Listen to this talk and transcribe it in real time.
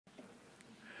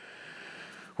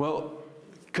Well,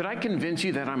 could I convince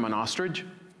you that I'm an ostrich?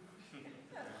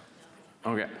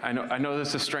 Okay, I know this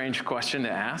is a strange question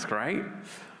to ask, right?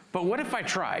 But what if I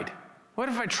tried? What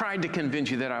if I tried to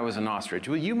convince you that I was an ostrich?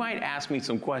 Well, you might ask me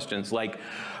some questions like,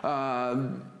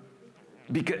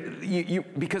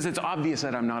 because it's obvious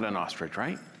that I'm not an ostrich,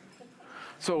 right?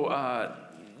 So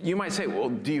you might say, well,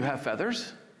 do you have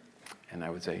feathers? And I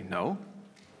would say, no.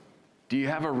 Do you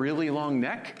have a really long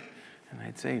neck? And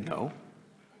I'd say, no.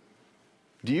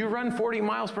 Do you run 40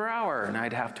 miles per hour? And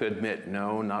I'd have to admit,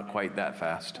 no, not quite that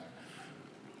fast.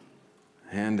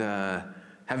 And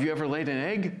have you ever laid an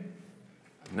egg?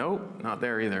 Nope, not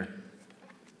there either.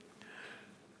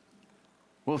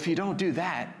 Well, if you don't do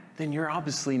that, then you're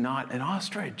obviously not an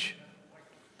ostrich.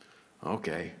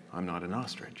 Okay, I'm not an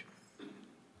ostrich.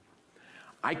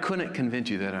 I couldn't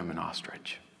convince you that I'm an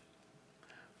ostrich.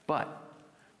 But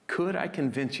could I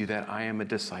convince you that I am a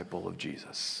disciple of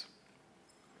Jesus?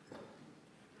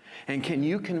 And can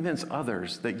you convince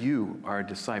others that you are a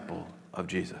disciple of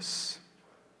Jesus?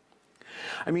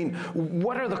 I mean,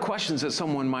 what are the questions that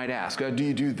someone might ask? Do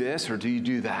you do this or do you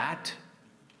do that?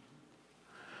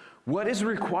 What is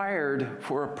required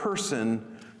for a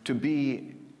person to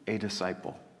be a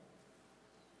disciple?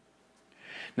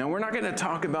 Now, we're not going to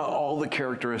talk about all the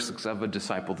characteristics of a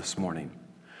disciple this morning,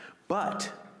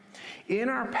 but in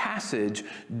our passage,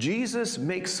 Jesus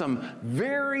makes some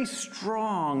very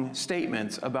strong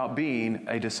statements about being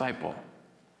a disciple.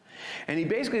 And he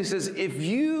basically says, if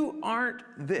you aren't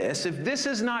this, if this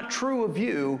is not true of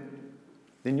you,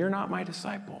 then you're not my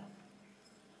disciple.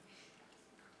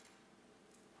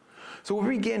 So we'll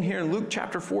begin here in Luke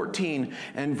chapter 14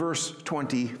 and verse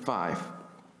 25.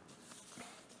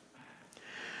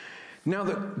 Now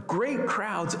the great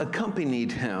crowds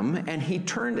accompanied him, and he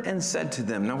turned and said to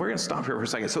them. Now we're going to stop here for a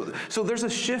second. So there's a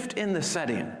shift in the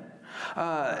setting.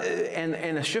 And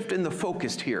a shift in the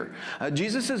focus here.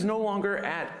 Jesus is no longer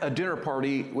at a dinner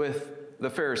party with the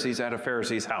Pharisees at a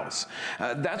Pharisee's house.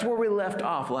 That's where we left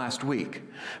off last week.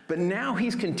 But now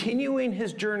he's continuing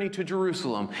his journey to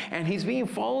Jerusalem, and he's being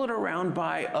followed around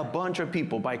by a bunch of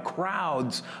people, by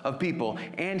crowds of people,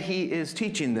 and he is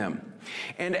teaching them.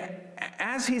 And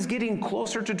as he's getting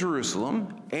closer to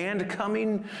Jerusalem and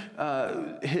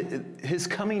his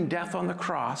coming death on the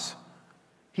cross,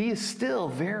 he is still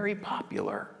very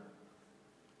popular.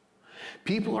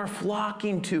 People are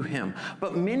flocking to him,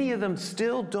 but many of them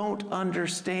still don't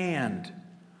understand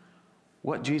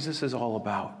what Jesus is all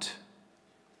about.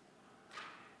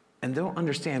 And don't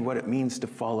understand what it means to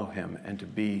follow him and to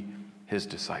be his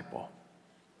disciple.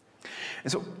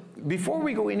 And so, before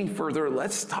we go any further,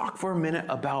 let's talk for a minute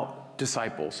about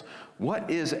disciples. What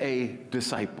is a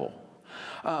disciple?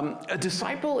 A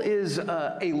disciple is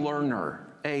a learner,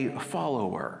 a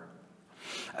follower.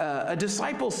 A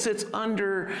disciple sits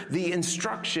under the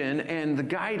instruction and the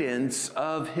guidance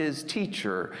of his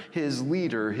teacher, his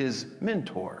leader, his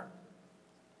mentor.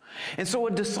 And so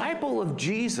a disciple of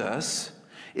Jesus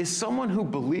is someone who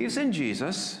believes in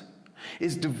Jesus,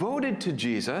 is devoted to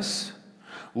Jesus,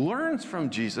 learns from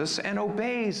Jesus, and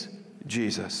obeys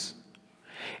Jesus.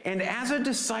 And as a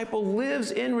disciple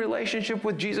lives in relationship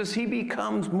with Jesus, he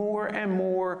becomes more and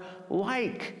more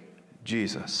like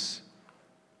Jesus.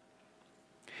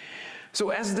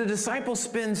 So as the disciple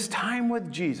spends time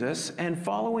with Jesus and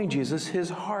following Jesus, his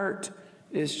heart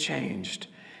is changed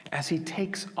as he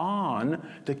takes on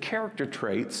the character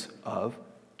traits of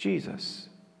Jesus.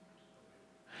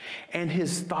 And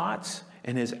his thoughts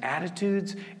and his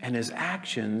attitudes and his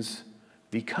actions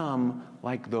become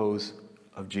like those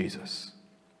of Jesus.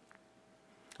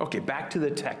 Okay, back to the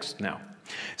text now.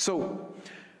 So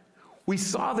we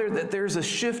saw there that there's a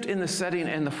shift in the setting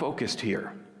and the focus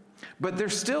here. But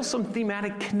there's still some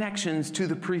thematic connections to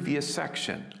the previous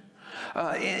section.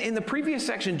 In the previous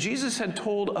section, Jesus had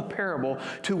told a parable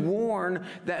to warn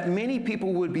that many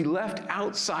people would be left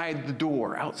outside the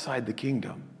door, outside the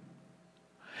kingdom.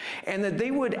 And that they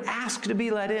would ask to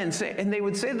be let in, and they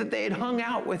would say that they had hung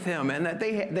out with him and that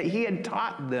he had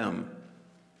taught them.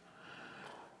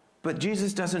 But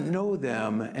Jesus doesn't know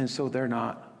them, and so they're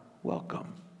not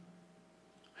welcome.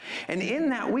 And in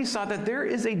that, we saw that there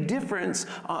is a difference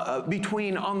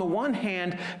between, on the one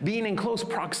hand, being in close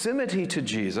proximity to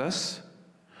Jesus,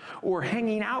 or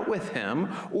hanging out with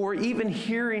him, or even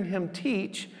hearing him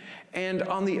teach, and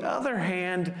on the other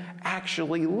hand,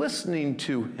 actually listening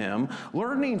to him,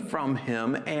 learning from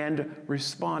him, and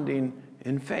responding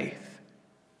in faith.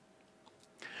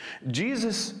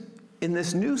 Jesus, in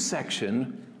this new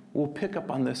section, will pick up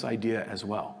on this idea as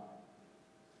well.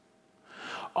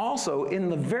 Also, in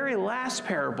the very last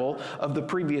parable of the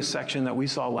previous section that we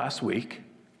saw last week,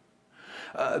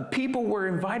 People were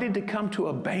invited to come to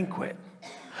a banquet.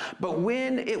 But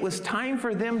when it was time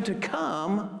for them to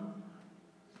come,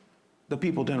 the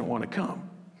people didn't want to come.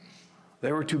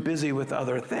 They were too busy with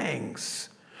other things.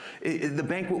 The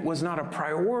banquet was not a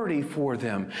priority for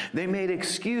them. They made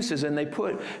excuses and they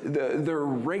put their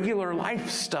regular life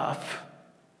stuff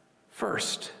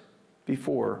first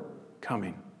before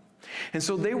coming. And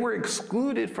so they were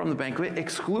excluded from the banquet,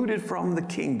 excluded from the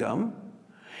kingdom,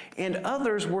 and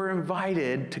others were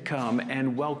invited to come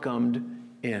and welcomed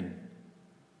in.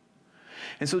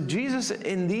 And so Jesus,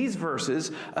 in these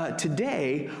verses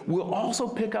today, will also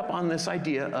pick up on this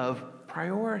idea of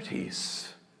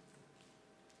priorities.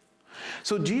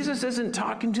 So Jesus isn't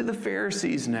talking to the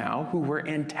Pharisees now, who were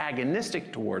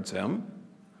antagonistic towards him.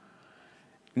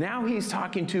 Now he's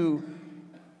talking to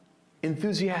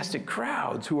enthusiastic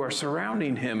crowds who are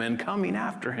surrounding him and coming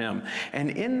after him.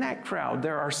 And in that crowd,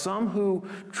 there are some who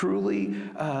truly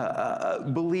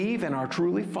believe and are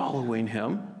truly following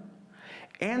him.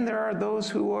 And there are those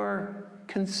who are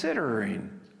considering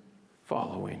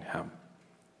following him.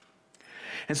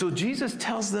 And so Jesus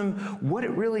tells them what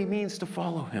it really means to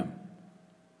follow him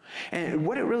and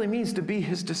what it really means to be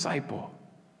his disciple.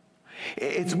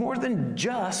 It's more than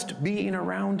just being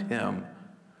around him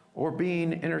or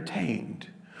being entertained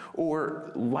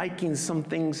or liking some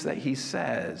things that he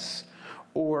says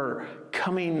or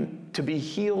coming to be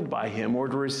healed by him or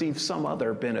to receive some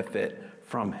other benefit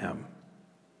from him.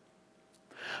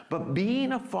 But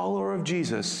being a follower of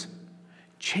Jesus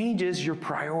changes your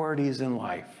priorities in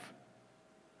life.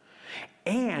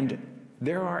 And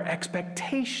there are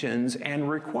expectations and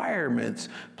requirements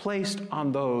placed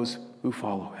on those who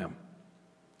follow him.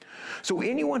 So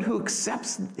anyone who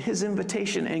accepts his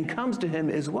invitation and comes to him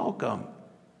is welcome.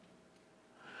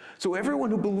 So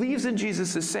everyone who believes in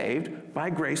Jesus is saved by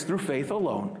grace through faith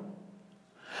alone.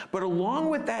 But along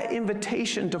with that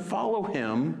invitation to follow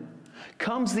him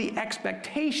comes the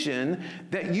expectation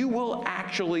that you will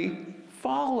actually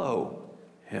follow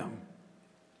him.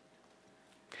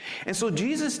 And so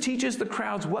Jesus teaches the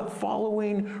crowds what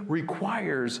following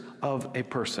requires of a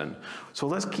person. So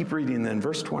let's keep reading then,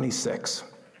 verse 26.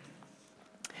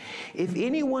 If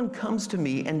anyone comes to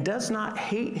me and does not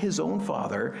hate his own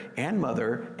father and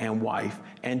mother and wife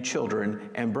and children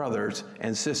and brothers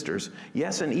and sisters,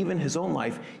 yes, and even his own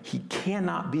life, he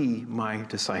cannot be my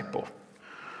disciple.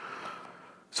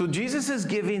 So Jesus is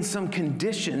giving some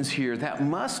conditions here that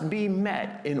must be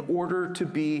met in order to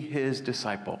be his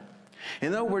disciple.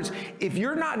 In other words, if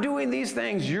you're not doing these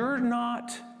things, you're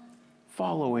not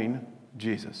following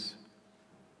Jesus.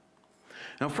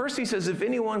 Now, first he says, if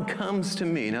anyone comes to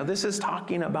me. Now, this is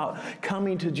talking about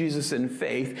coming to Jesus in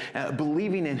faith,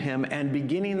 believing in him, and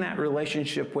beginning that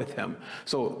relationship with him.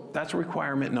 So that's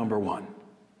requirement number one.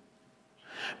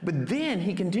 But then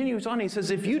he continues on. He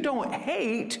says, if you don't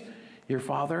hate your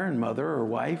father and mother or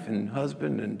wife and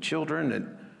husband and children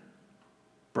and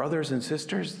brothers and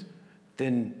sisters,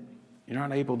 then you're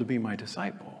not able to be my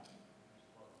disciple.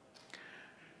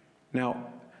 Now,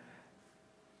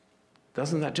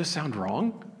 doesn't that just sound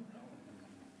wrong?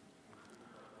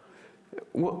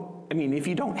 Well, I mean, if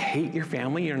you don't hate your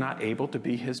family, you're not able to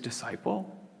be his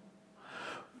disciple.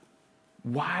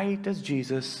 Why does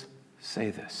Jesus say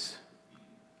this?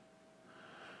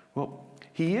 Well,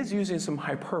 he is using some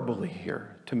hyperbole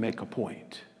here to make a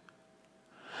point.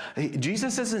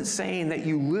 Jesus isn't saying that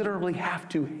you literally have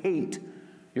to hate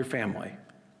your family.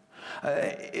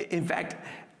 In fact,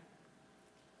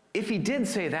 if he did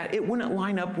say that, it wouldn't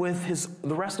line up with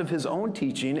the rest of his own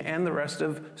teaching and the rest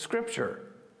of Scripture.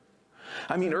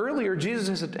 I mean, earlier,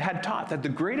 Jesus had taught that the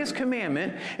greatest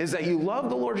commandment is that you love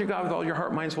the Lord your God with all your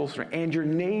heart, mind, soul, strength, and your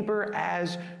neighbor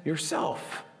as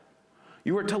yourself.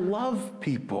 You are to love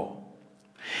people.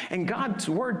 And God's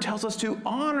word tells us to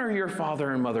honor your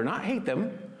father and mother, not hate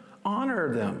them,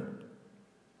 honor them.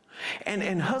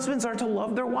 And husbands are to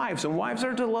love their wives, and wives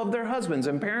are to love their husbands,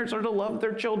 and parents are to love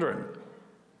their children.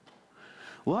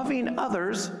 Loving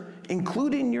others,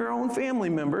 including your own family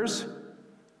members,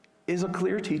 is a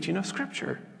clear teaching of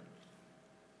Scripture.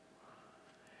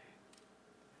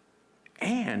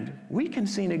 And we can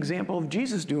see an example of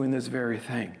Jesus doing this very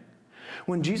thing.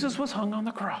 When Jesus was hung on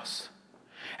the cross,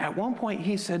 at one point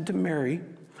he said to Mary,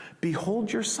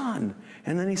 "Behold your son."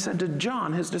 And then he said to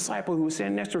John, his disciple who was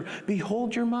standing next to her,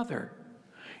 "Behold your mother."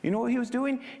 You know what he was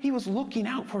doing? He was looking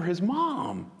out for his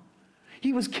mom.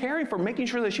 He was caring for, making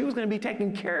sure that she was going to be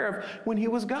taken care of when he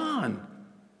was gone.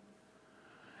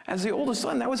 As the oldest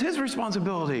son, that was his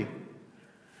responsibility.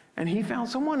 And he found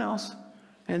someone else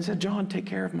and said, "John, take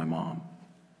care of my mom."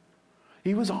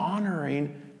 He was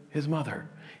honoring his mother.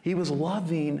 He was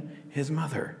loving his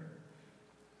mother.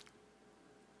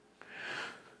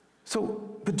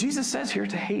 But Jesus says here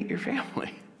to hate your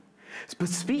family. But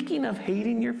speaking of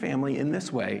hating your family in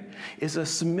this way is a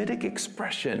Semitic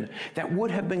expression that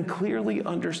would have been clearly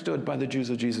understood by the Jews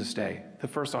of Jesus' day, the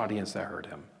first audience that heard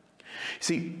him.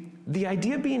 See, the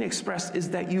idea being expressed is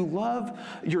that your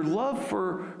love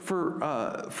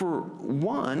for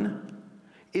one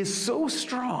is so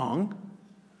strong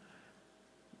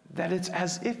that it's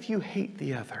as if you hate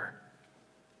the other.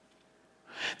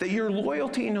 That your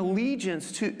loyalty and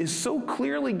allegiance is so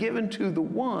clearly given to the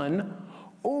one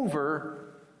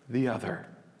over the other.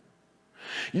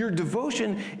 Your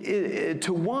devotion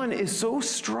to one is so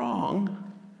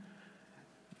strong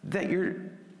that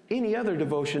any other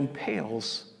devotion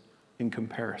pales in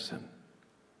comparison.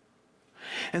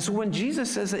 And so when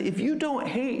Jesus says that if you don't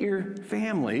hate your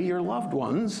family, your loved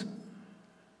ones,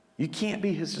 you can't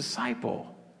be his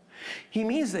disciple, he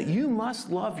means that you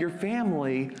must love your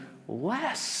family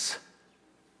less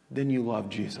than you love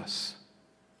Jesus.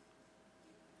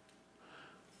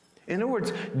 In other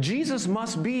words, Jesus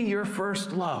must be your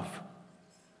first love.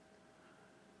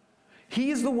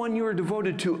 He is the one you are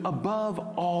devoted to above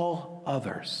all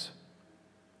others.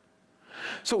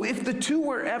 So if the two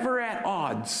were ever at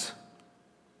odds,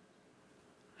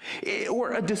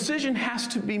 or a decision has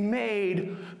to be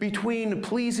made between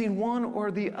pleasing one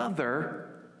or the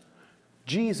other,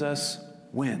 Jesus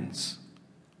wins.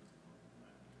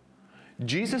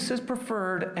 Jesus is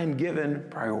preferred and given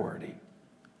priority.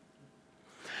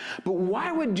 But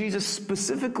why would Jesus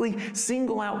specifically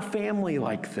single out family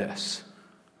like this?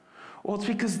 Well, it's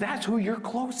because that's who you're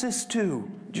closest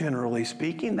to, generally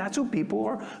speaking. That's who people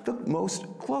are the most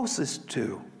closest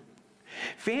to.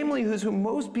 Family is who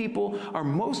most people are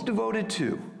most devoted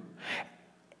to.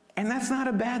 And that's not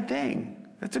a bad thing.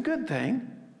 That's a good thing.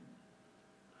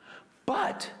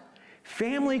 But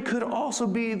family could also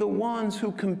be the ones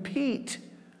who compete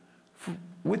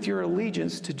with your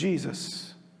allegiance to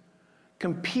Jesus.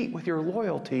 Compete with your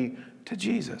loyalty to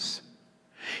Jesus.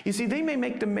 You see, they may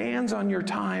make demands on your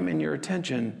time and your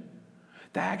attention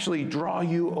that actually draw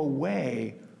you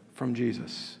away from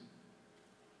Jesus.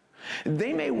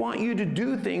 They may want you to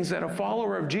do things that a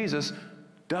follower of Jesus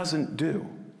doesn't do.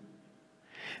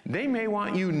 They may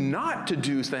want you not to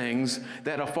do things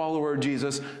that a follower of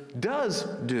Jesus does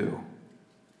do.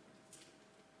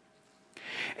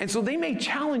 And so they may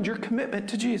challenge your commitment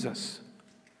to Jesus.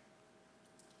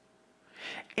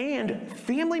 And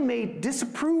family may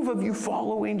disapprove of you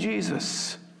following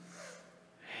Jesus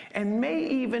and may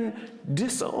even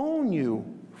disown you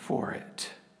for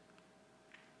it.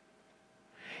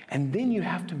 And then you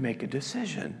have to make a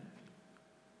decision.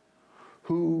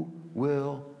 Who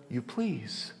will you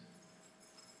please?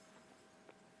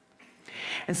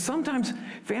 And sometimes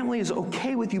family is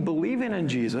okay with you believing in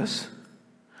Jesus,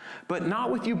 but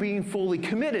not with you being fully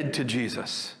committed to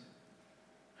Jesus.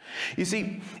 You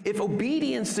see, if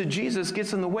obedience to Jesus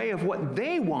gets in the way of what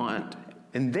they want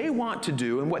and they want to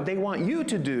do and what they want you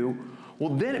to do,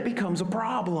 well, then it becomes a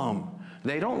problem.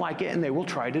 They don't like it and they will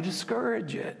try to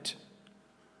discourage it.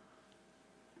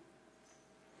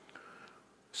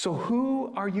 So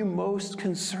who are you most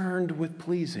concerned with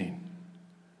pleasing?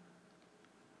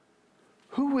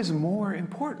 Who is more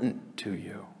important to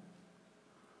you?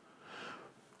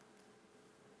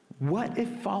 What if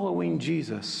following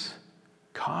Jesus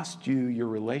cost you your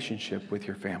relationship with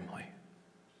your family?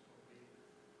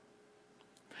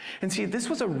 And see, this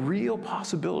was a real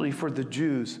possibility for the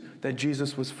Jews that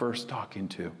Jesus was first talking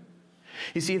to.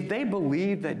 You see, if they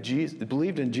believed in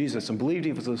Jesus and believed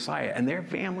he was the Messiah, and their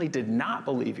family did not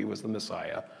believe he was the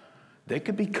Messiah, they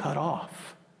could be cut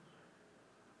off,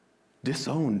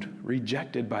 disowned,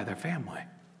 rejected by their family.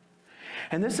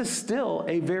 And this is still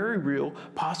a very real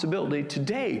possibility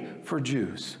today for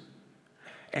Jews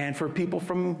and for people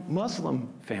from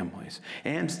Muslim families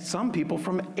and some people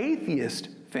from atheist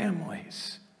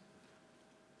families.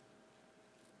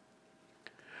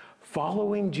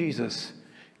 Following Jesus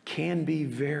can be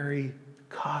very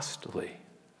costly,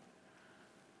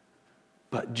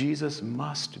 but Jesus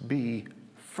must be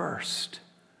first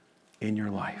in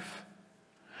your life.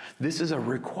 This is a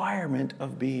requirement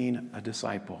of being a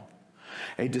disciple.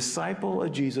 A disciple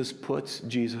of Jesus puts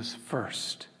Jesus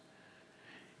first,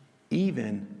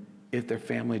 even if their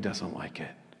family doesn't like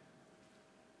it.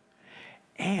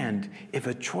 And if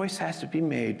a choice has to be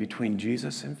made between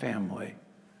Jesus and family,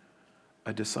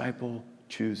 a disciple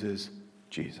chooses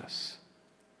Jesus.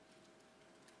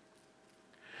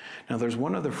 Now, there's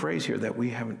one other phrase here that we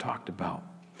haven't talked about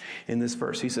in this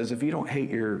verse. He says, if you don't hate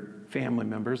your family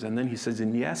members, and then he says,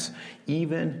 and yes,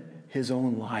 even his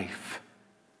own life.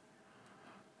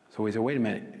 So we say, wait a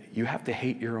minute, you have to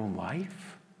hate your own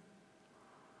life?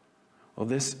 Well,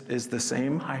 this is the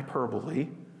same hyperbole,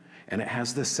 and it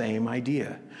has the same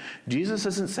idea. Jesus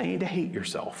isn't saying to hate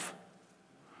yourself,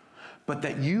 but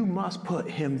that you must put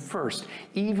him first,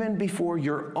 even before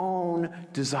your own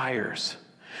desires.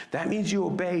 That means you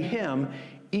obey him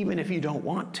even if you don't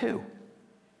want to.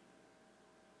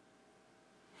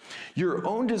 Your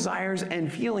own desires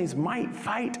and feelings might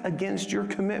fight against your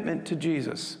commitment to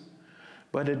Jesus,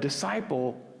 but a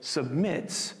disciple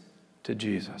submits to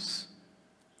Jesus.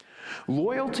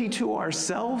 Loyalty to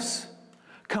ourselves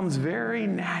comes very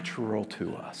natural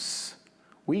to us.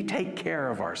 We take care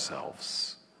of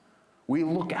ourselves. We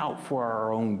look out for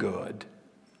our own good.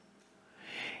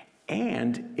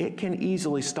 And it can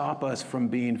easily stop us from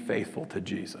being faithful to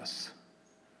Jesus,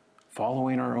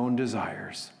 following our own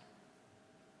desires.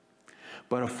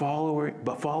 But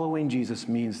following Jesus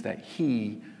means that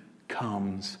he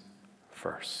comes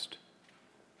first.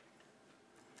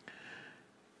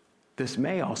 This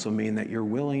may also mean that you're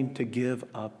willing to give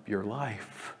up your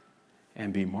life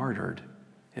and be martyred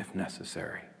if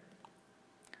necessary.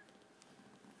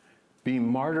 Being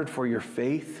martyred for your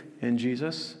faith in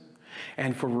Jesus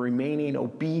and for remaining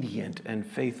obedient and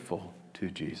faithful to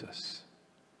Jesus.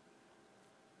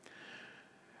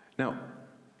 Now,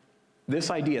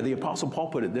 this idea, the Apostle Paul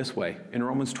put it this way in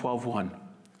Romans 12:1.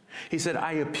 He said,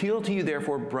 I appeal to you,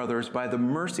 therefore, brothers, by the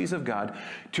mercies of God,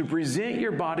 to present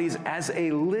your bodies as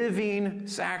a living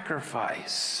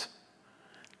sacrifice.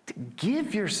 To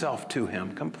give yourself to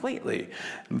him completely.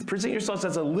 Present yourselves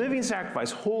as a living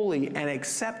sacrifice, holy and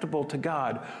acceptable to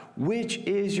God, which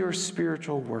is your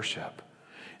spiritual worship.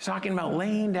 He's talking about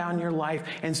laying down your life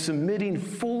and submitting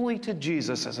fully to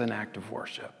Jesus as an act of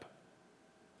worship.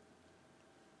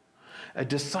 A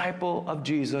disciple of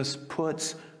Jesus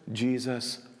puts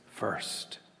Jesus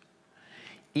first,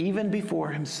 even before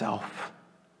himself,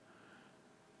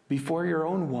 before your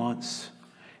own wants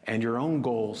and your own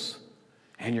goals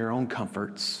and your own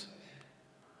comforts.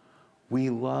 We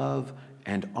love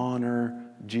and honor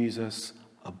Jesus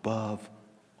above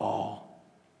all,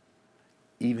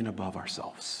 even above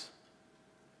ourselves.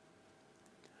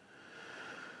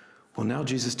 Well, now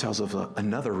Jesus tells us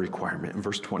another requirement in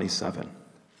verse 27.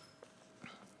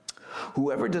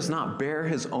 Whoever does not bear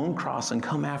his own cross and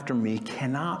come after me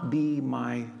cannot be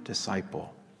my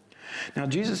disciple. Now,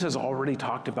 Jesus has already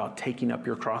talked about taking up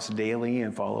your cross daily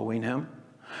and following him.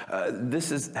 This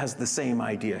has the same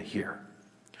idea here.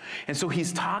 And so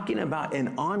he's talking about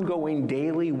an ongoing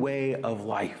daily way of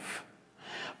life.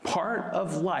 Part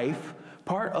of life,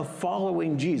 part of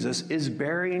following Jesus is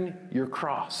bearing your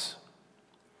cross.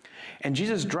 And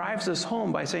Jesus drives us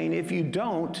home by saying, if you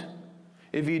don't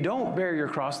bear your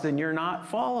cross, then you're not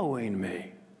following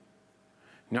me,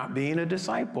 not being a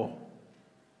disciple.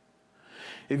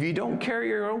 If you don't carry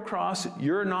your own cross,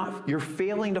 you're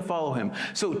failing to follow him.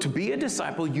 So to be a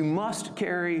disciple, you must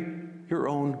carry your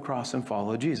own cross and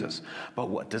follow Jesus. But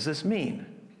what does this mean?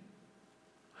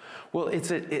 Well,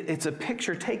 it's a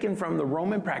picture taken from the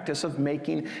Roman practice of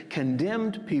making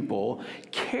condemned people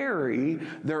carry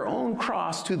their own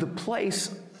cross to the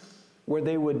place where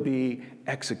they would be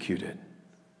executed.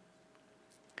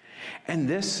 And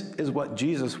this is what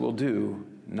Jesus will do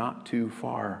not too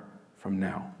far from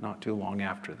now, not too long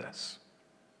after this.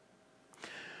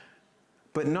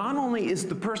 But not only is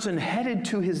the person headed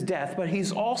to his death, but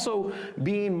he's also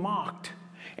being mocked,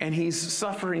 and he's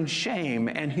suffering shame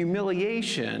and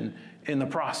humiliation in the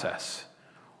process.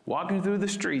 Walking through the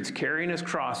streets, carrying his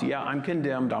cross, yeah, I'm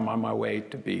condemned, I'm on my way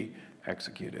to be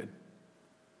executed.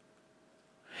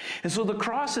 And so the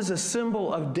cross is a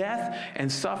symbol of death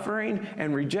and suffering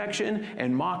and rejection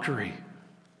and mockery.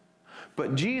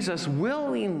 But Jesus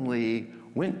willingly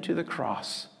went to the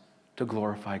cross to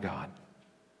glorify God.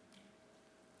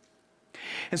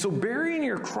 And so bearing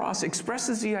your cross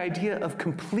expresses the idea of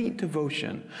complete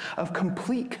devotion, of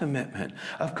complete commitment,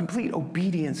 of complete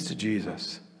obedience to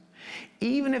Jesus,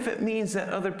 even if it means that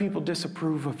other people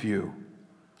disapprove of you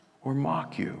or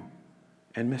mock you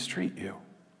and mistreat you.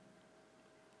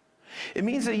 It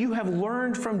means that you have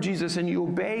learned from Jesus and you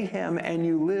obey him and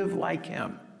you live like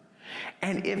him.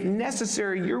 And if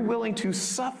necessary, you're willing to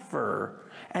suffer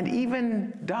and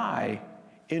even die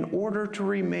in order to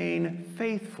remain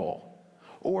faithful,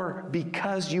 or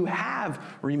because you have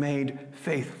remained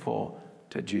faithful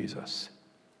to Jesus.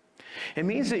 It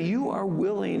means that you are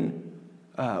willingly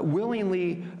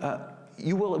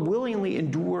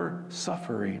endure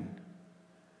suffering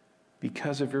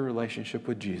because of your relationship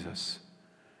with Jesus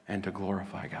and to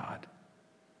glorify God.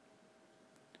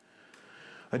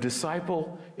 A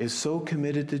disciple is so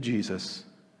committed to Jesus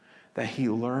that he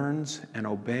learns and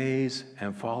obeys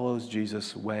and follows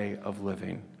Jesus' way of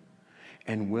living.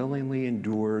 and willingly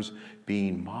endures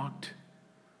being mocked,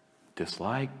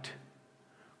 disliked,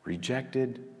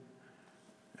 rejected,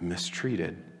 and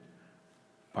mistreated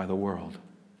by the world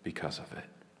because of it.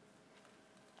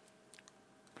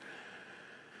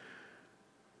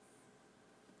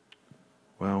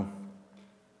 Well,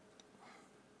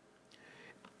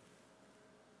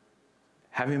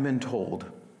 having been told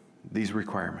these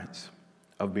requirements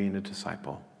of being a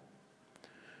disciple,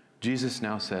 Jesus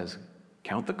now says,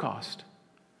 count the cost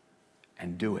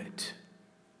and do it.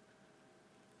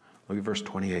 Look at verse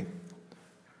 28.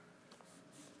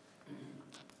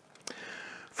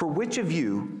 For which of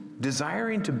you,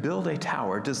 desiring to build a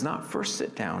tower, does not first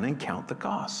sit down and count the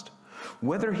cost,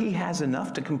 whether he has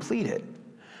enough to complete it?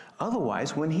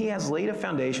 Otherwise, when he has laid a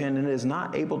foundation and is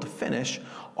not able to finish,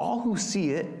 all who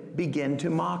see it begin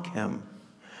to mock him,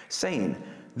 saying,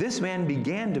 this man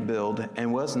began to build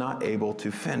and was not able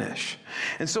to finish.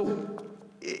 And so,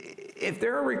 if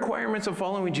there are requirements of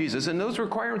following Jesus, and those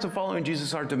requirements of following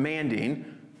Jesus are demanding,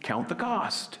 count the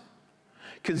cost.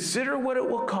 Consider what it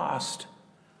will cost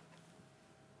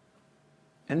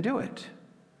and do it.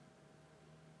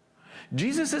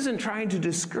 Jesus isn't trying to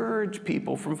discourage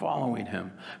people from following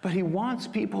him, but he wants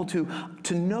people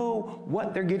to know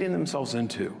what they're getting themselves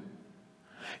into.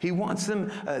 He wants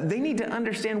them, they need to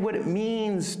understand what it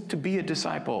means to be a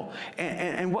disciple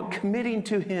and what committing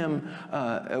to him,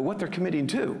 what they're committing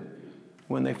to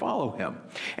when they follow him.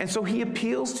 And so he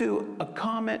appeals to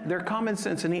their common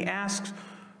sense, and he asks,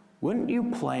 wouldn't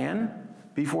you plan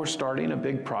before starting a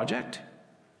big project?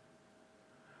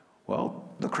 Well,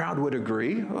 the crowd would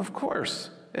agree, of course.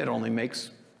 It only makes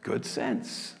good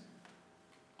sense.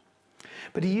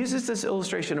 But he uses this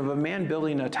illustration of a man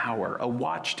building a tower, a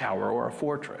watchtower or a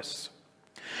fortress.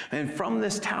 And from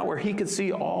this tower, he could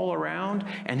see all around,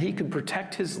 and he could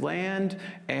protect his land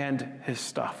and his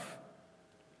stuff.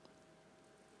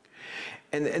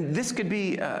 And this could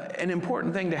be an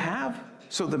important thing to have,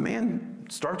 so the man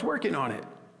starts working on it.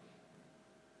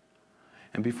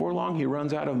 And before long, he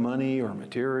runs out of money or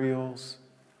materials,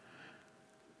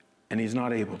 and he's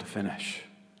not able to finish.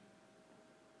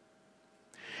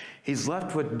 He's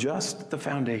left with just the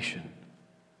foundation.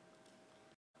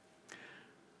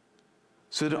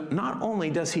 So not only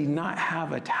does he not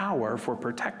have a tower for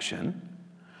protection,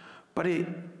 but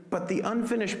the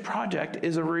unfinished project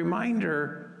is a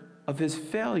reminder of his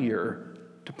failure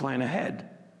to plan ahead.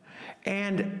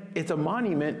 And it's a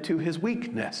monument to his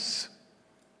weakness.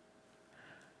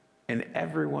 And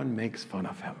everyone makes fun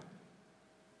of him,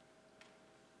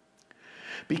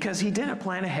 because he didn't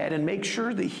plan ahead and make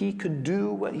sure that he could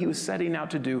do what he was setting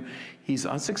out to do. He's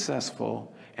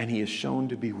unsuccessful, and he is shown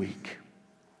to be weak.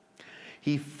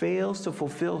 He fails to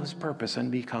fulfill his purpose and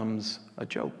becomes a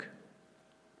joke.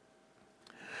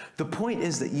 The point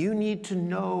is that you need to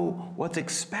know what's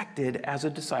expected as a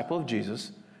disciple of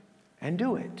Jesus and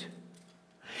do it.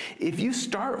 If you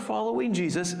start following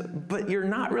Jesus, but you're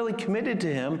not really committed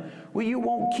to him, well, you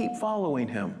won't keep following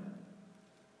him.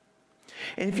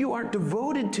 And if you aren't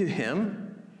devoted to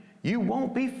him, you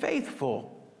won't be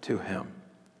faithful to him.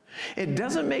 It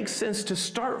doesn't make sense to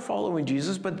start following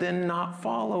Jesus, but then not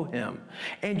follow him.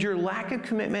 And your lack of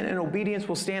commitment and obedience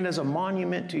will stand as a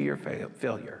monument to your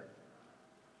failure.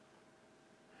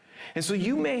 And so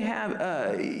you may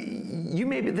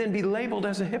then be labeled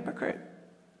as a hypocrite.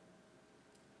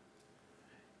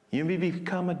 You may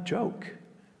become a joke,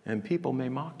 and people may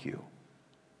mock you.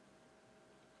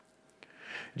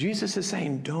 Jesus is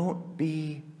saying, don't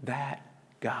be that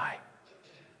guy.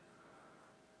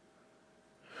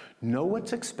 Know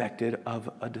what's expected of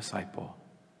a disciple.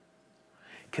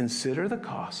 Consider the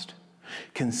cost.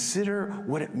 Consider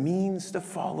what it means to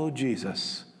follow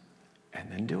Jesus,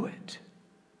 and then do it.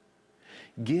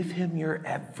 Give him your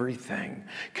everything.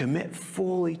 Commit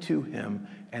fully to him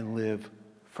and live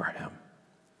for him.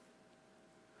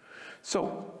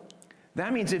 So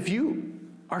that means if you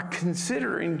are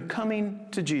considering coming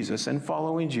to Jesus and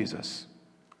following Jesus,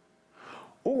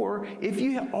 or if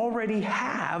you already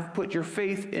have put your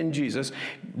faith in Jesus,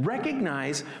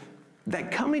 recognize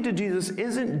that coming to Jesus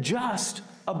isn't just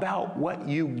about what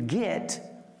you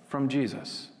get from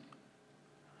Jesus,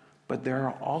 but there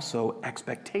are also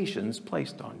expectations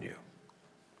placed on you.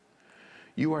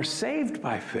 You are saved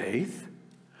by faith,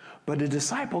 but a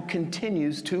disciple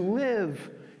continues to live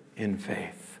in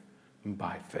faith,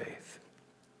 by faith.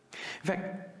 In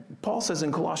fact, Paul says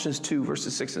in Colossians 2,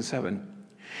 verses 6 and 7,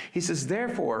 he says,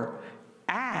 therefore,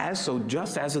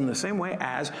 just as in the same way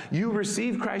as you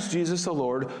receive Christ Jesus the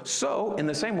Lord, so in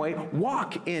the same way,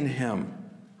 walk in him,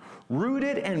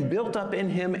 rooted and built up in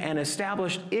him and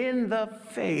established in the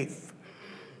faith,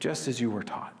 just as you were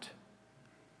taught.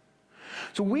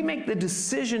 So we make the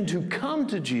decision to come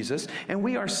to Jesus, and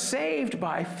we are saved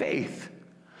by faith.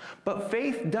 But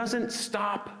faith doesn't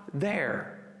stop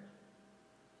there.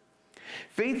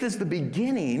 Faith is the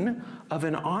beginning of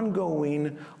an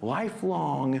ongoing,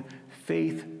 lifelong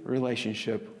faith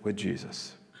relationship with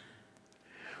Jesus.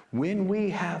 When we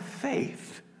have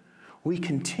faith, we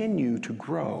continue to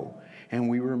grow and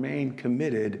we remain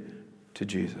committed to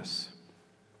Jesus.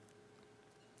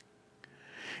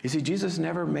 You see, Jesus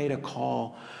never made a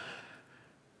call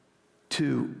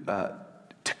to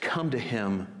come to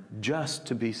him just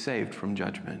to be saved from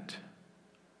judgment,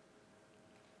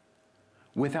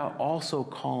 without also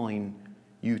calling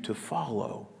you to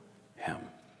follow him.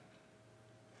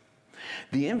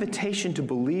 The invitation to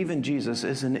believe in Jesus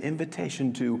is an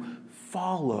invitation to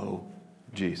follow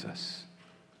Jesus.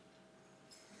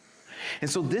 And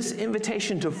so this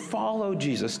invitation to follow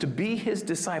Jesus, to be his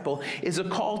disciple, is a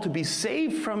call to be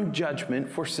saved from judgment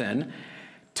for sin,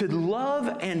 to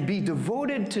love and be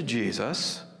devoted to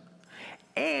Jesus,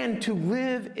 and to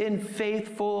live in a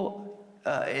faithful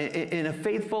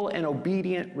and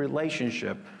obedient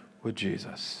relationship with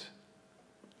Jesus.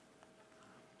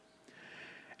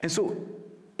 And so,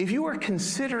 if you are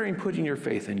considering putting your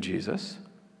faith in Jesus,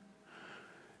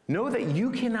 know that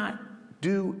you cannot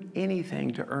do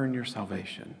anything to earn your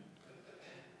salvation.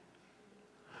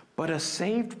 But a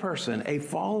saved person, a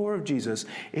follower of Jesus,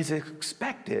 is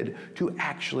expected to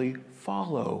actually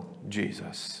follow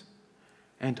Jesus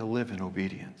and to live in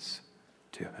obedience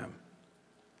to him.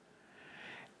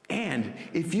 And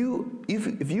if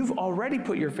you've already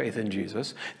put your faith in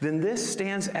Jesus, then this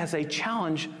stands as a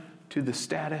challenge to the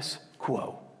status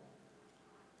quo.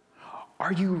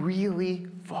 Are you really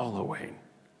following?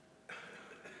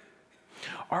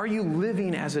 Are you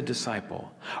living as a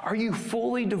disciple? Are you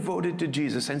fully devoted to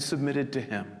Jesus and submitted to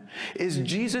him? Is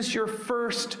Jesus your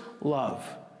first love?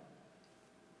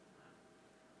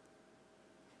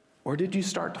 Or did you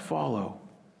start to follow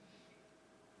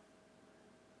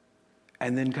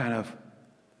and then kind of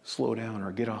slow down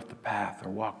or get off the path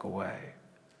or walk away?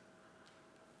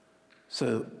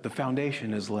 So the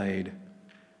foundation is laid,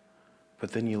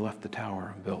 but then you left the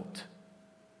tower unbuilt.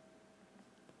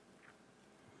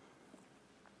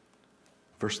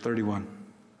 Verse 31.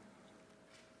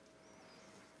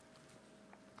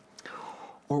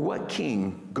 Or what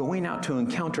king, going out to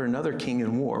encounter another king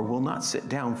in war, will not sit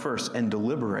down first and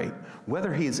deliberate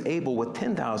whether he is able with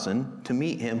 10,000 to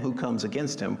meet him who comes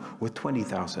against him with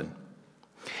 20,000?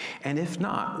 And if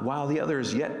not, while the other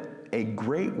is yet a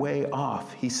great way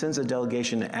off, he sends a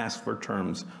delegation to ask for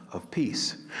terms of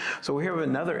peace. So we have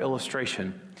another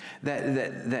illustration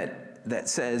that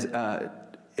says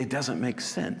it doesn't make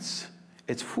sense.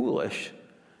 It's foolish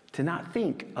to not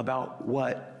think about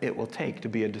what it will take to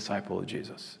be a disciple of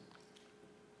Jesus.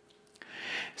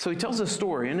 So he tells a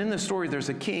story, and in the story there's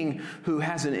a king who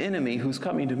has an enemy who's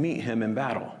coming to meet him in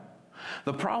battle.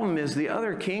 The problem is the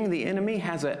other king, the enemy,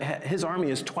 his army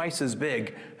is twice as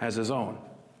big as his own.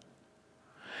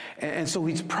 And so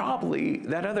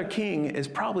that other king is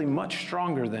probably much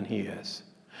stronger than he is.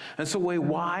 And so a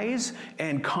wise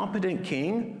and competent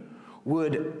king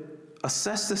would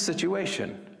assess the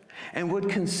situation and would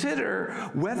consider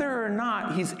whether or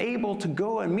not he's able to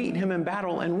go and meet him in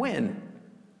battle and win,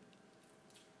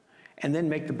 and then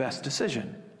make the best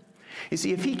decision. You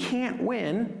see, if he can't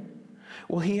win,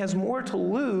 well, he has more to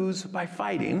lose by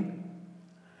fighting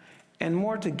and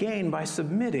more to gain by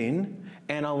submitting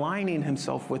and aligning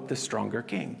himself with the stronger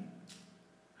king.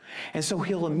 And so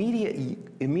he'll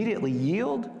immediately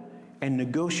yield and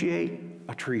negotiate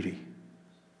a treaty.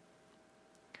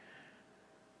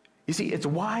 You see, it's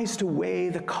wise to weigh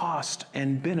the cost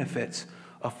and benefits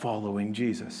of following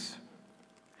Jesus,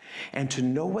 and to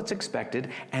know what's expected,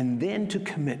 and then to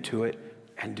commit to it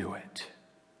and do it.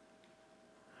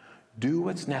 Do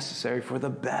what's necessary for the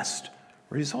best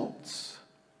results.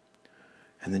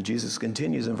 And then Jesus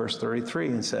continues in verse 33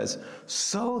 and says,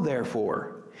 "So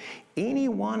therefore, any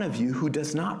one of you who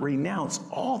does not renounce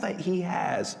all that he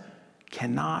has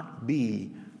cannot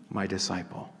be my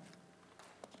disciple."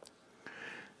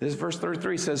 This verse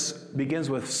 33 begins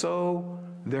with, "So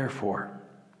therefore."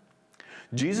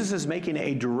 Jesus is making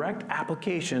a direct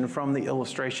application from the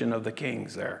illustration of the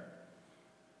kings there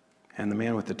and the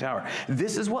man with the tower.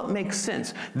 This is what makes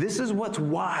sense. This is what's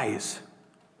wise.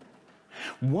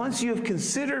 Once you have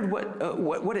considered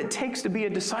what it takes to be a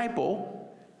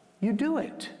disciple, you do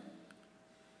it.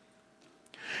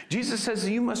 Jesus says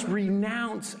you must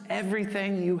renounce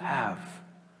everything you have,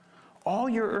 all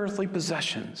your earthly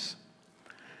possessions.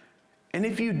 And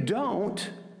if you don't,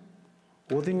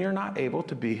 well, then you're not able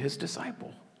to be his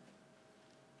disciple.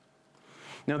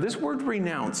 Now, this word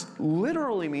renounce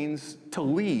literally means to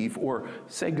leave or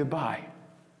say goodbye.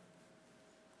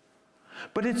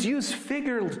 But it's used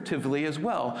figuratively as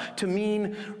well to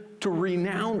mean to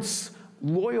renounce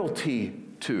loyalty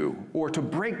to or to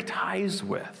break ties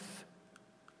with.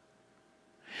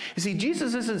 You see,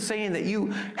 Jesus isn't saying that you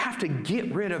have to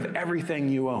get rid of everything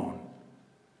you own.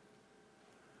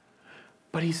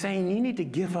 But he's saying you need to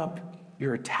give up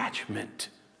your attachment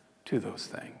to those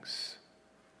things.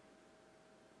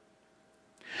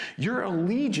 Your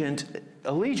allegiance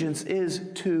is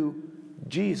to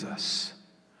Jesus,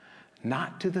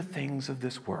 not to the things of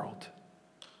this world.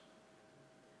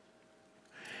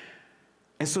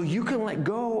 And so you can let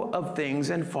go of things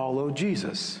and follow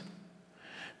Jesus,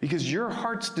 because your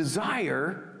heart's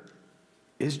desire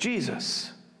is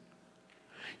Jesus.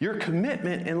 Your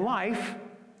commitment in life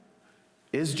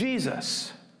is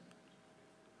Jesus.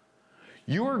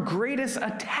 Your greatest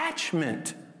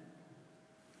attachment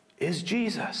is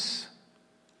Jesus.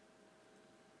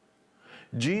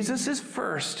 Jesus is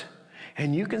first,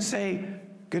 and you can say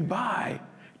goodbye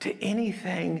to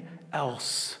anything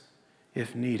else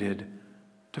if needed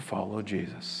to follow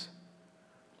Jesus.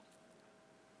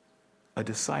 A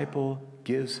disciple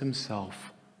gives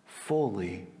himself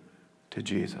fully to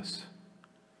Jesus.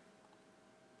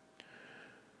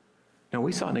 Now,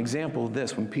 we saw an example of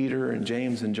this when Peter and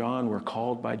James and John were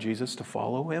called by Jesus to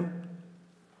follow him.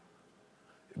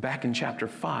 Back in chapter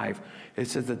 5, it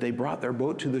says that they brought their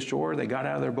boat to the shore. They got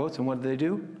out of their boats, and what did they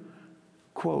do?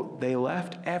 Quote, they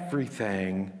left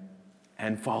everything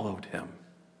and followed him.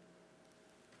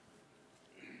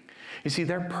 You see,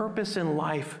 their purpose in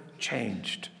life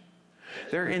changed.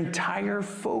 Their entire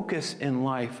focus in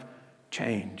life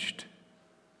changed.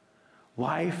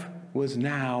 Life was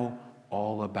now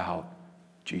all about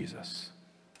Jesus.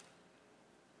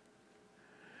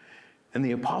 And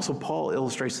the Apostle Paul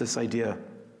illustrates this idea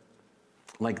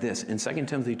like this. In 2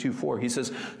 Timothy 2:4, he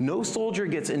says, no soldier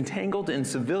gets entangled in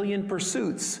civilian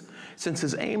pursuits, since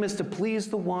his aim is to please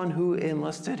the one who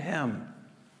enlisted him.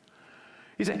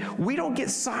 He's saying, we don't get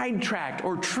sidetracked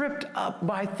or tripped up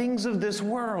by things of this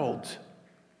world.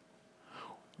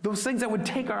 Those things that would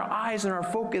take our eyes and our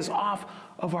focus off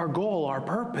of our goal, our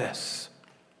purpose.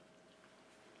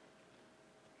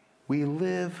 We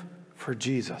live for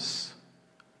Jesus.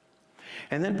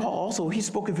 And then Paul also, he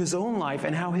spoke of his own life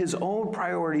and how his own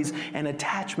priorities and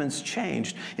attachments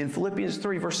changed. In Philippians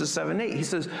 3, verses 7 and 8, he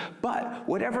says, but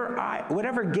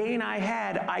whatever gain I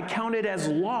had, I counted as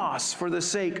loss for the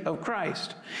sake of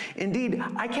Christ. Indeed,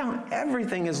 I count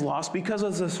everything as loss because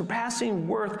of the surpassing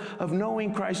worth of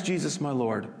knowing Christ Jesus my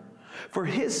Lord. For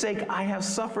his sake I have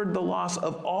suffered the loss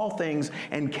of all things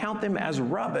and count them as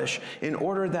rubbish in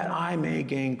order that I may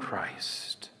gain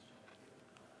Christ.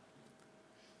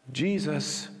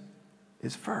 Jesus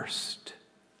is first.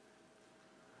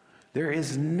 There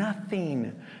is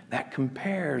nothing that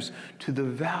compares to the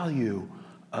value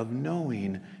of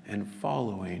knowing and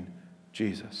following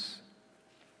Jesus.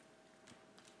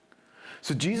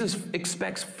 So Jesus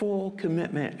expects full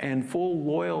commitment and full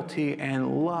loyalty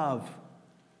and love.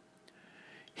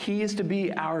 He is to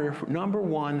be our number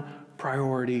one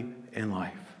priority in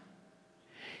life.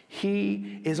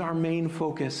 He is our main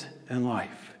focus in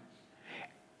life.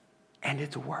 And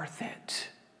it's worth it,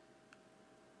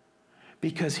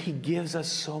 because he gives us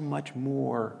so much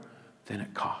more than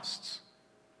it costs.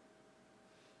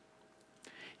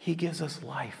 He gives us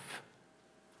life,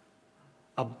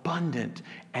 abundant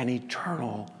and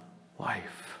eternal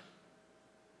life.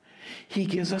 He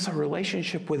gives us a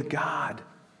relationship with God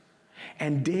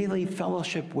and daily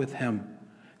fellowship with him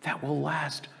that will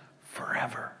last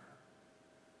forever.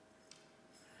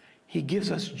 He gives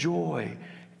us joy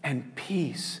and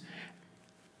peace.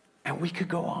 And we could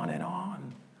go on and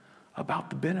on about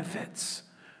the benefits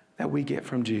that we get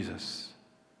from Jesus.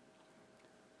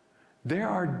 There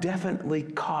are definitely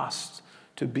costs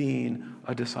to being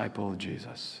a disciple of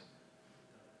Jesus.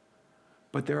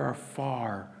 But there are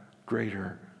far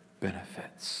greater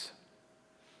benefits.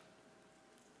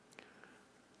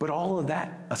 But all of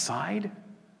that aside,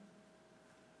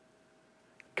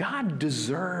 God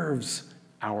deserves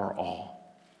our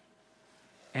all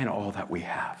and all that we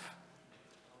have.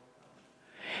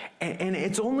 And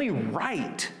it's only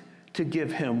right to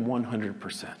give him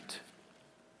 100%.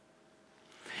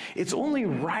 It's only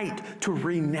right to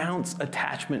renounce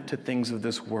attachment to things of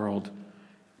this world,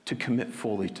 to commit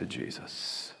fully to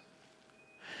Jesus.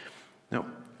 Now,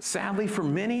 sadly for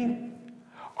many,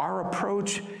 our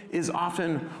approach is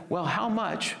often, well, how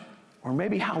much, or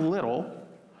maybe how little,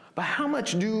 but how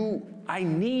much do I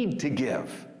need to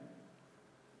give?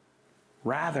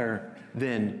 Rather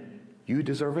than, you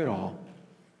deserve it all,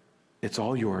 It's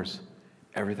all yours.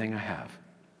 Everything I have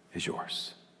is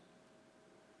yours.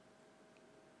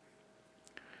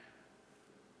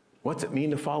 What's it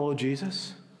mean to follow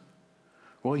Jesus?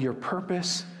 Well, your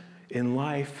purpose in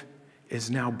life is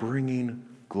now bringing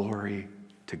glory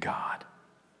to God.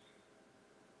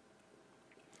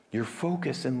 Your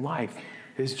focus in life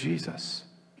is Jesus.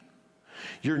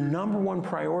 Your number one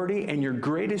priority and your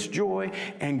greatest joy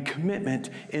and commitment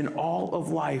in all of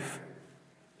life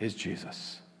is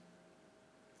Jesus.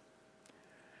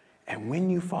 And when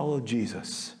you follow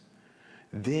Jesus,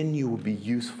 then you will be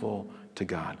useful to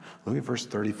God. Look at verse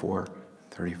 34,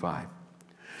 35.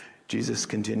 Jesus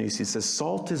continues, he says,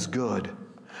 salt is good,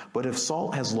 but if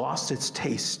salt has lost its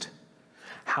taste,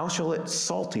 how shall its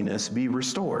saltiness be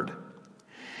restored?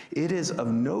 It is of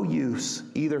no use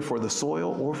either for the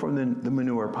soil or for the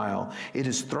manure pile. It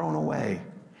is thrown away.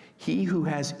 He who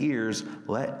has ears,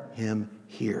 let him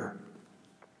hear.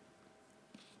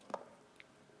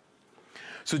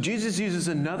 So Jesus uses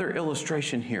another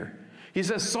illustration here. He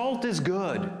says salt is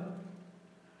good.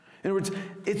 In other words,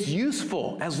 it's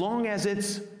useful as long as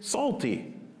it's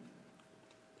salty.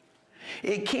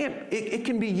 It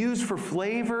can be used for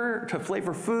flavor, to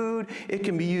flavor food. It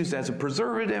can be used as a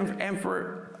preservative and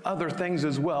for other things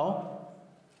as well,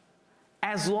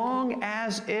 as long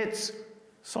as it's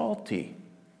salty.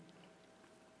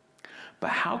 But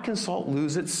how can salt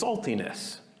lose its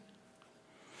saltiness?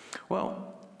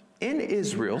 Well, in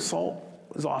Israel, salt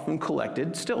was often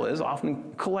collected, still is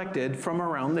often collected from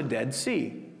around the Dead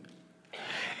Sea.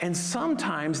 And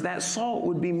sometimes that salt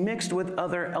would be mixed with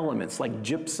other elements like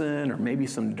gypsum or maybe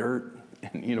some dirt,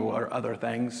 or other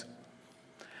things.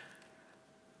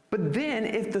 But then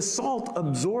if the salt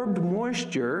absorbed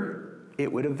moisture,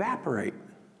 it would evaporate.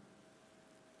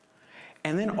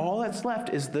 And then all that's left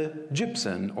is the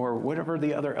gypsum or whatever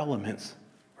the other elements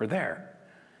are there.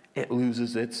 It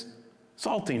loses its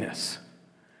saltiness.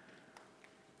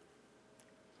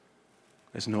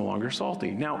 It's no longer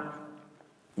salty. Now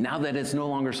that it's no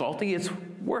longer salty, it's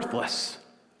worthless.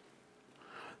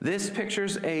 This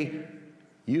pictures a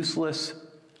useless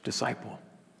disciple.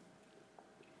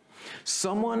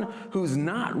 Someone who's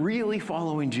not really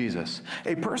following Jesus.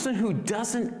 A person who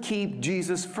doesn't keep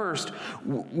Jesus first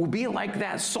will be like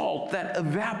that salt that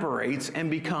evaporates and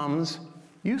becomes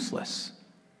useless.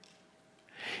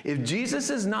 If Jesus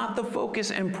is not the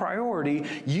focus and priority,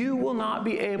 you will not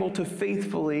be able to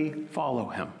faithfully follow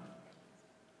him.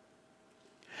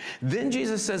 Then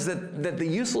Jesus says that the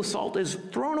useless salt is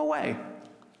thrown away.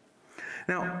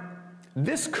 Now,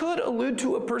 this could allude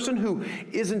to a person who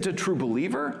isn't a true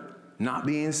believer, not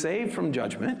being saved from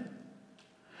judgment.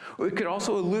 It could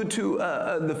also allude to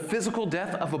the physical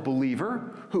death of a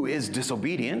believer who is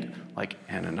disobedient, like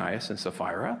Ananias and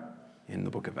Sapphira in the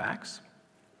book of Acts.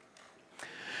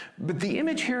 But the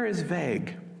image here is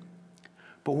vague.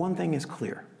 But one thing is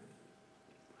clear.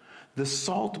 The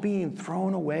salt being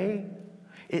thrown away,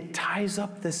 it ties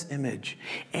up this image,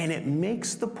 and it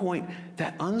makes the point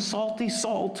that unsalty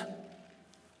salt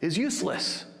is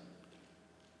useless.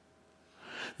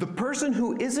 The person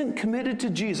who isn't committed to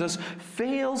Jesus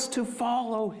fails to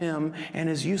follow him and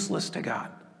is useless to God.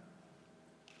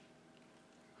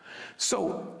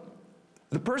 So,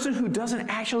 the person who doesn't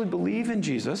actually believe in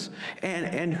Jesus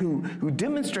and who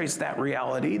demonstrates that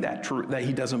reality, that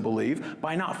he doesn't believe,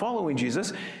 by not following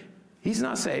Jesus, he's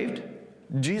not saved.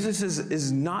 Jesus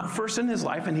is not first in his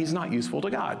life, and he's not useful to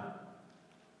God.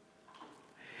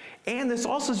 And this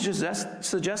also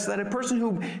suggests that a person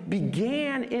who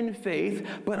began in faith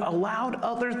but allowed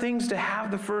other things to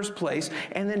have the first place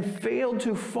and then failed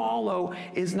to follow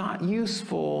is not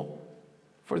useful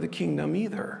for the kingdom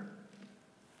either.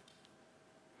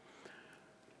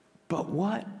 But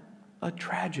what a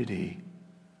tragedy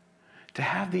to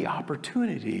have the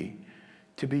opportunity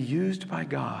to be used by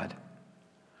God,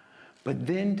 but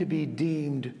then to be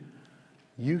deemed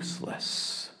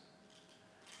useless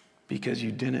because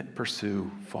you didn't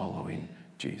pursue following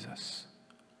Jesus.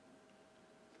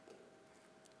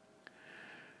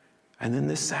 And then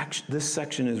this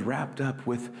section is wrapped up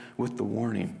with the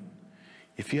warning.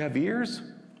 If you have ears,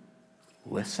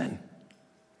 listen.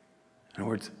 In other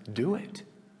words, do it.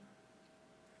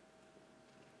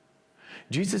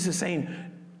 Jesus is saying,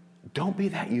 don't be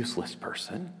that useless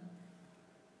person.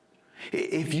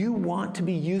 If you want to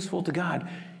be useful to God,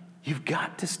 you've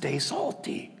got to stay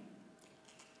salty.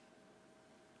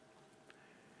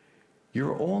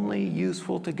 You're only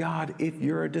useful to God if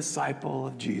you're a disciple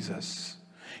of Jesus,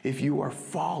 if you are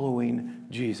following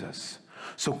Jesus.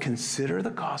 So consider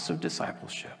the cost of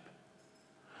discipleship.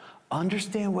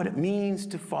 Understand what it means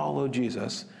to follow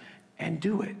Jesus and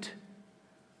do it.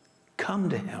 Come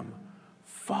to him.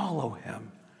 follow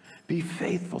him, be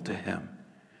faithful to him,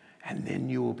 and then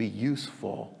you will be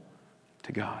useful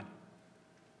to God.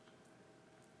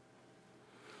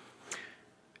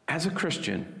 As a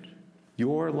Christian,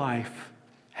 your life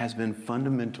has been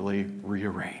fundamentally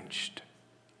rearranged.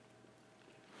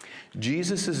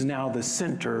 Jesus is now the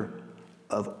center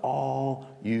of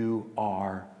all you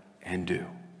are and do.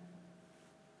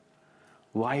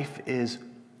 Life is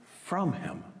from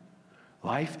him.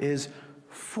 Life is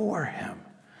for him.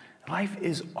 Life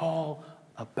is all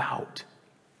about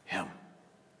him.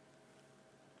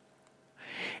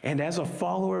 And as a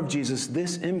follower of Jesus,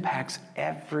 this impacts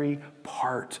every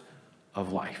part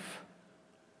of life.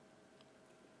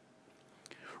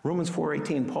 Romans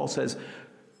 4:18, Paul says,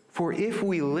 "For if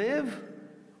we live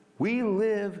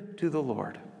to the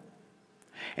Lord.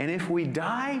 And if we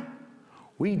die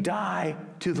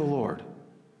to the Lord.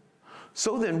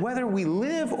 So then, whether we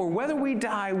live or whether we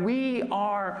die, we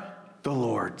are the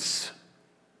Lord's."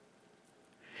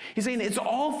 He's saying it's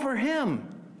all for him.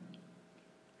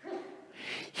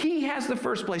 He has the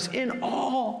first place in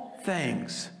all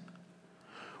things.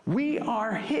 We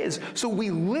are his, so we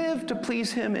live to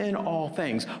please him in all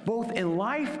things, both in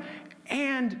life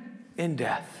and in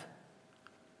death.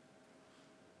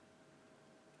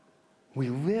 We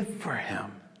live for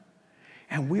him,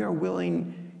 and we are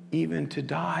willing even to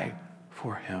die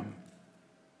for him.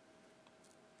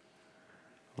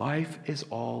 Life is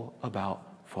all about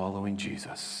following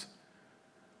Jesus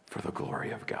for the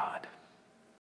glory of God.